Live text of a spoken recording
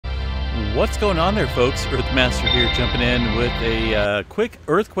What's going on there, folks? Earthmaster here, jumping in with a quick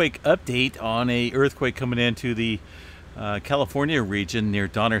earthquake update on a earthquake coming into the California region near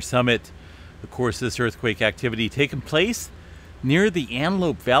Donner Summit. Of course, this earthquake activity taking place near the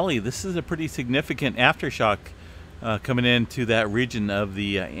Antelope Valley. This is a pretty significant aftershock coming into that region of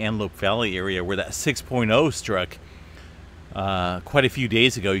the Antelope Valley area where that 6.0 struck quite a few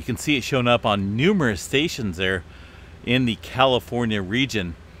days ago. You can see it showing up on numerous stations there in the California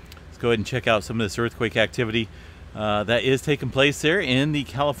region. Go ahead and check out some of this earthquake activity that is taking place there in the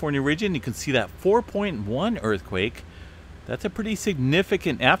California region. You can see that 4.1 earthquake. That's a pretty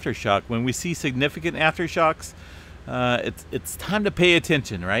significant aftershock. When we see significant aftershocks, it's time to pay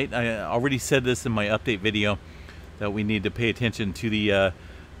attention, right? I already said this in my update video that we need to pay attention to the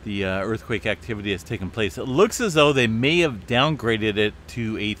earthquake activity that's taking place. It looks as though they may have downgraded it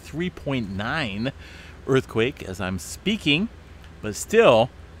to a 3.9 earthquake as I'm speaking, but still,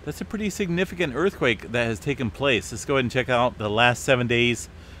 that's a pretty significant earthquake that has taken place. Let's go ahead and check out the last 7 days,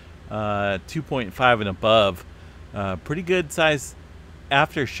 2.5 and above. Pretty good size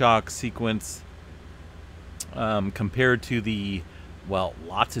aftershock sequence compared to the, well,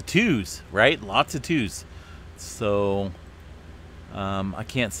 lots of twos, right? Lots of twos. So I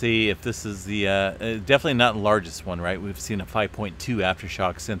can't say if this is the, definitely not the largest one, right? We've seen a 5.2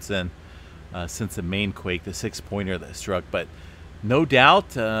 aftershock since then, since the main quake, the 6-pointer that struck, but no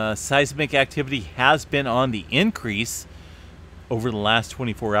doubt, seismic activity has been on the increase over the last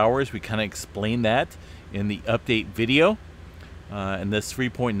 24 hours. We kind of explained that in the update video. And this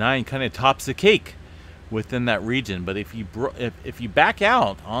 3.9 kind of tops the cake within that region. But if you back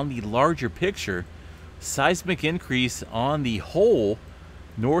out on the larger picture, seismic increase on the whole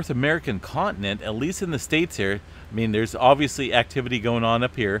North American continent, at least in the States here. I mean, there's obviously activity going on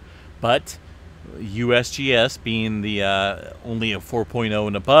up here, but USGS being the only a 4.0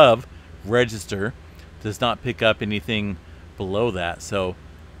 and above register does not pick up anything below that. So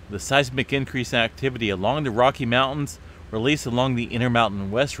the seismic increase activity along the Rocky Mountains, or at least along the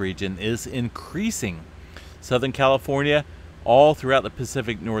Intermountain West region, is increasing. Southern California, all throughout the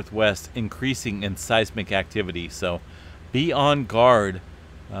Pacific Northwest, increasing in seismic activity. So be on guard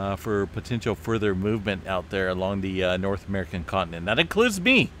for potential further movement out there along the North American continent. That includes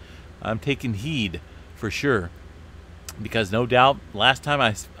me. I'm taking heed for sure, because no doubt last time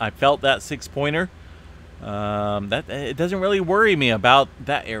I felt that 6-pointer, that it doesn't really worry me about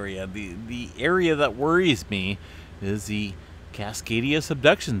that area. The area that worries me is the Cascadia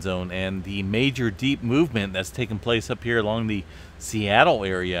subduction zone and the major deep movement that's taking place up here along the Seattle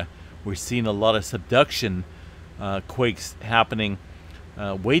area. We're seeing a lot of subduction quakes happening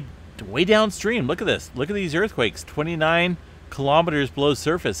way downstream. Look at this. Look at these earthquakes. 29 kilometers below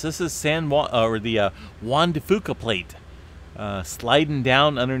surface. This is the Juan de Fuca plate sliding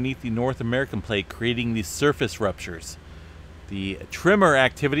down underneath the North American plate, creating these surface ruptures. The tremor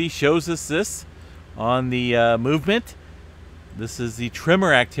activity shows us this on the movement. This is the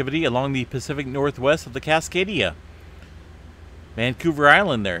tremor activity along the Pacific Northwest of the Cascadia. Vancouver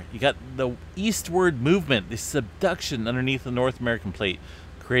Island there. You got the eastward movement, the subduction underneath the North American plate,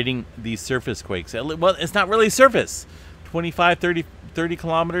 creating these surface quakes. Well, it's not really surface. 25, 30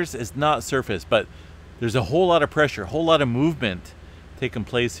 kilometers is not surface, but there's a whole lot of pressure, a whole lot of movement taking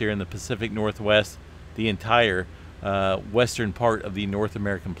place here in the Pacific Northwest, the entire western part of the North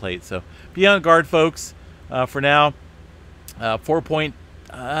American plate. So be on guard, folks. For now, I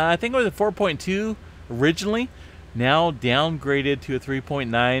think it was a 4.2 originally, now downgraded to a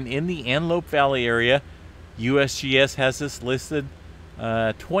 3.9 in the Antelope Valley area. USGS has this listed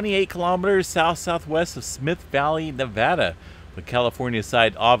 28 kilometers southwest of Smith Valley, Nevada. The California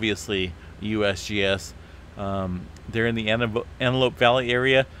side, obviously, USGS. They're in the Antelope Valley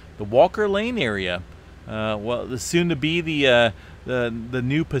area, the Walker Lane area. Well, the soon to be the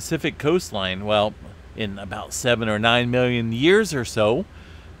new Pacific coastline. Well, in about 7 or 9 million years or so,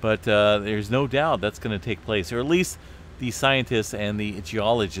 but there's no doubt that's going to take place, or at least the scientists and the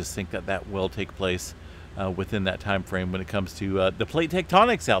geologists think that that will take place within that time frame when it comes to the plate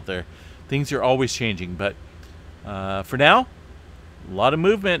tectonics out there. Things are always changing, but for now, a lot of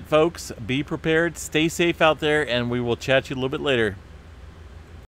movement, folks. Be prepared, stay safe out there, and we will chat you a little bit later.